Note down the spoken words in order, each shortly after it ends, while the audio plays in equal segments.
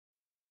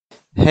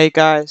Hey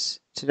guys,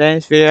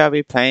 today's video I'll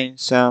be playing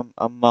some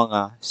Among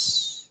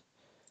Us.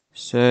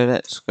 So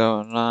let's go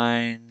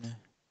online,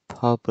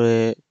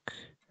 public.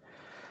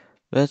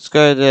 Let's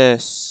go to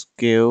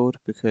skilled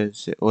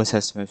because it always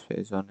has the most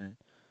players on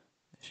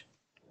it.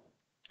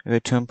 Go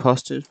to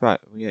imposters, right,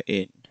 we are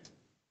in.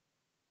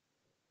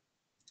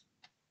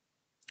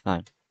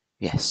 9.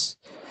 Yes.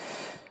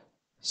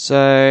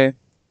 So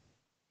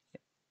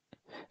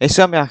it's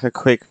gonna be like a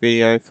quick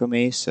video for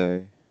me,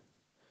 so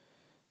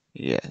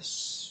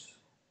yes.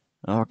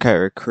 Okay,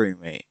 recruit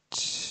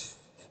mate.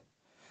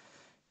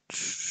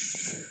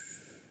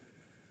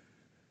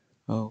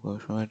 Oh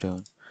gosh, what am I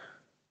doing?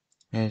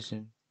 There's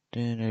a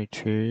dinner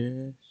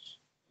truth.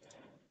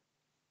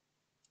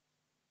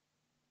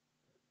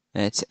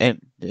 Let's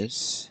empty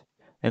this.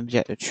 Empty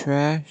out the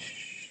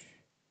trash.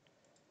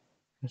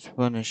 This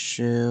one is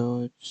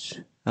shields.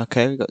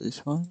 Okay, we got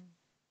this one.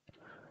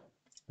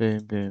 Boom,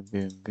 boom,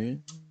 boom,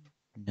 boom.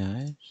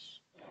 Nice.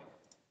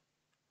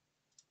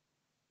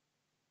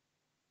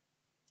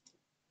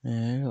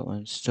 There, we got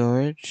one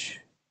storage.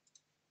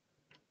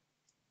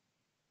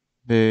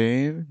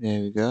 Boom, there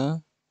we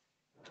go.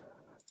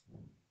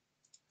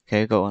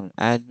 Okay, we got one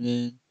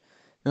admin.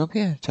 We'll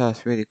be able to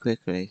task really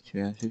quickly, to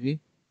be honest with you.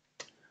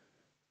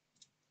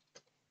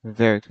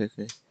 Very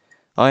quickly.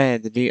 Oh yeah,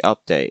 the new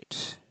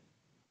update.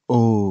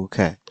 Oh,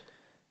 okay.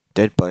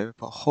 Dead body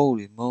report.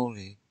 Holy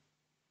moly.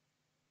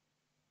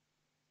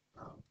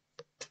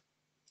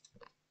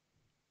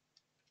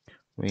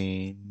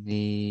 We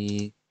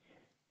need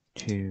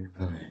to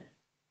vote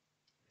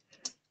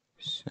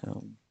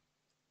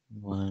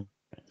someone.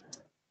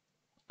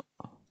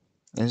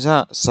 Is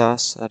that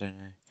sus? I don't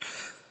know.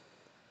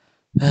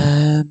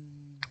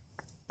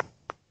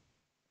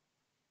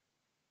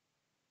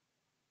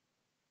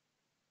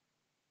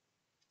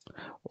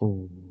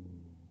 Oh,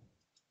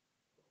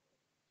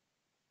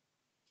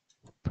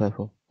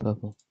 purple,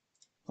 purple.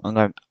 I'm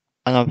going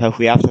purple.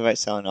 We have to vote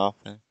someone off.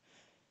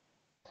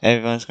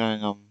 Everyone's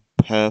going on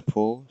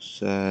purple,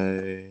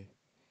 so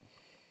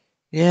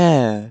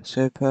yeah,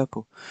 so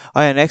purple.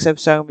 Oh yeah, next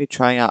episode I'm gonna be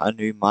trying out a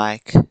new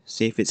mic,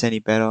 see if it's any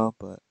better.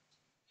 But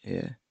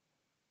yeah,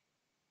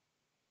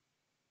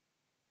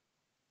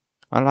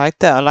 I like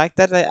that. I like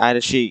that they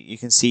added you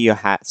can see your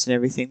hats and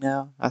everything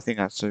now. I think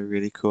that's a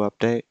really cool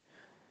update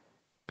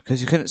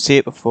because you couldn't see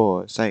it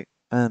before. It's like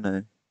I don't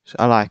know.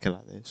 I like it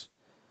like this.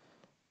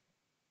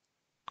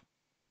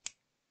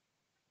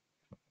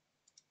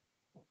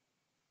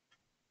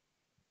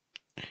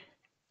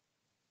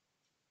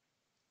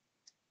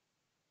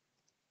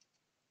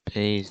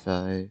 Please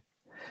vote.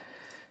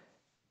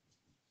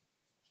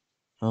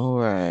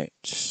 Alright,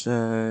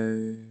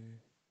 so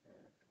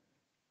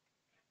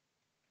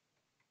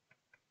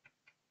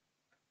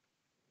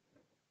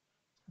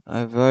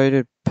I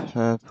voted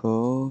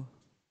purple.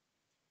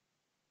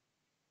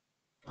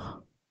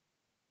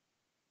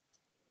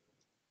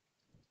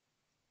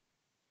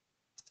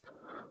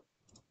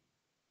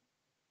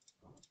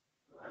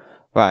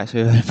 Right,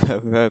 so we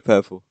voted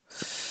purple.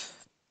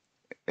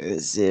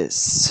 Is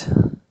this?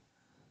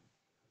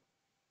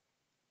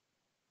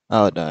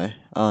 Oh no!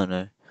 Oh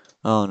no!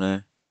 Oh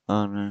no!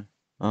 Oh no!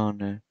 Oh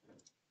no!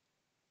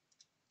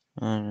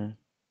 Oh no!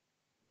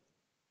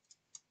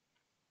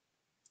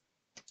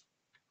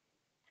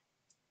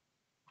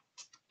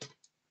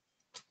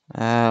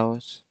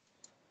 Ouch!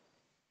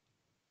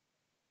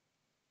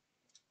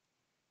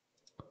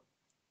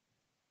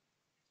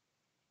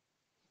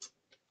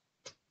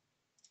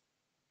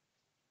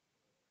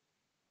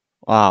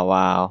 Wow!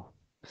 Wow!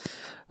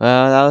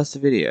 Well, that was the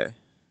video.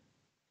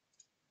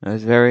 It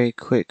was a very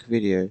quick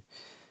video.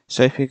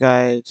 So if you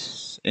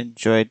guys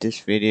enjoyed this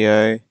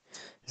video,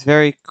 it's a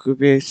very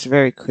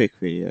quick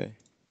video,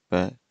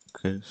 but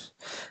because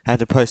I had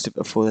to post it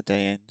before the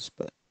day ends.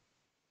 But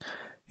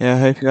yeah, I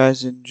hope you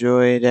guys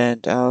enjoyed,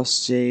 and I'll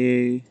see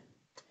you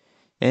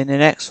in the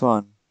next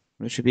one,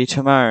 which will be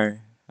tomorrow.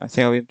 I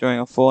think I'll be doing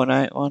a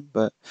Fortnite one,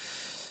 but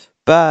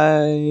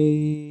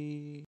bye.